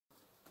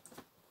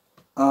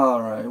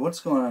Alright, what's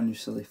going on, you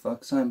silly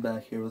fucks? I'm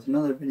back here with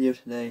another video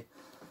today.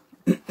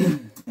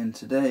 And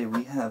today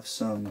we have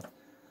some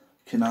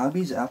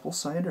Knaebes apple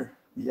cider.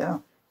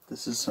 Yeah,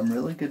 this is some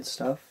really good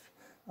stuff.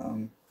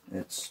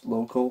 It's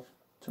local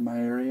to my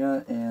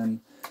area, and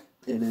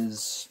it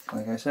is,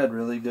 like I said,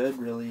 really good,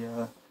 really,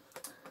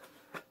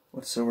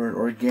 what's the word,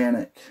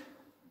 organic.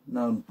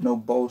 No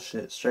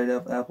bullshit, straight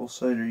up apple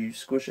cider. You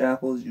squish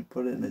apples, you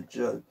put it in a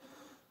jug.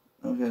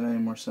 Don't get any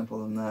more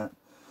simple than that.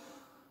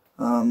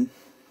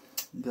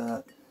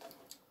 Got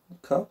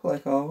a cup,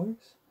 like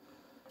always.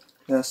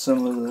 Got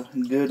some of the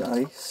good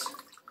ice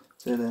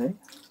today.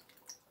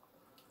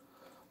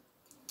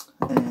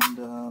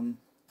 And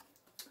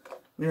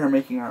we are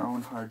making our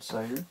own hard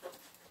cider.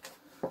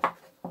 A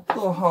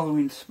little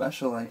Halloween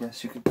special, I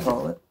guess you could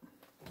call it.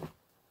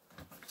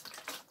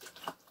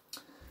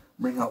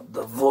 Bring out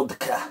the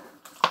vodka.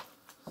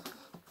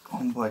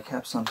 Oh boy,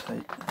 cap's on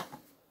tight.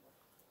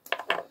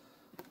 A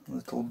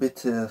little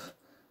bit of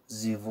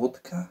the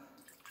vodka.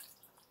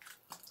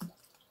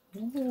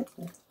 Ooh.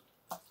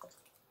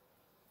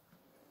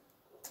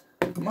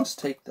 I must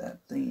take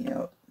that thingy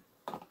out.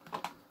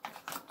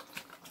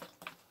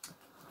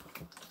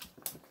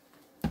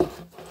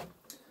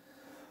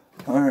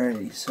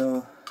 Alrighty,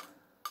 so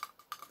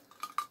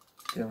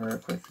give her a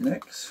quick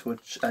mix,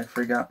 which I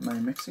forgot my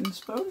mixing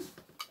spoon.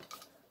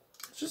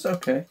 It's just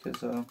okay,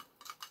 because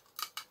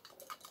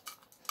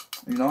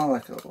you know, I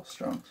like it a little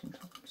strong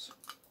sometimes.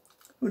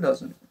 Who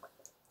doesn't?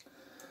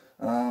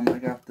 I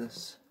got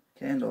this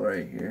candle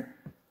right here.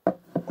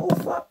 Oh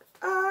fuck!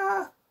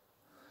 Ah!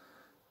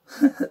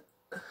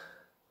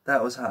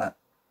 That was hot.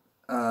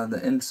 The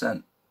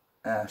incense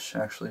ash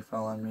actually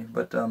fell on me,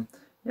 but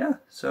yeah.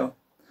 So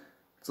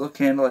it's a little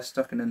candle. I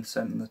stuck an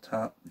incense in the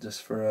top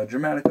just for a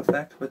dramatic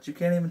effect, but you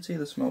can't even see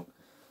the smoke.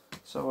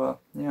 So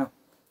yeah.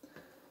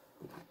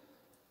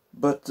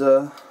 But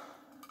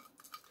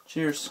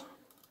cheers.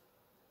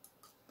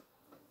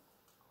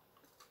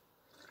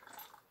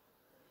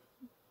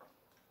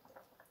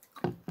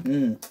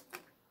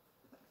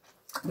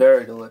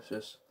 Very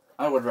delicious.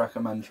 I would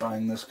recommend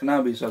trying this.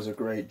 Knaebes does a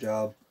great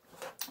job.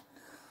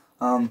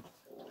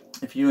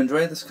 If you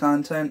enjoy this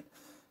content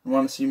and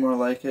want to see more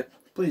like it,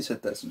 please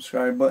hit that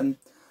subscribe button.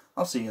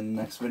 I'll see you in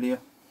the next video.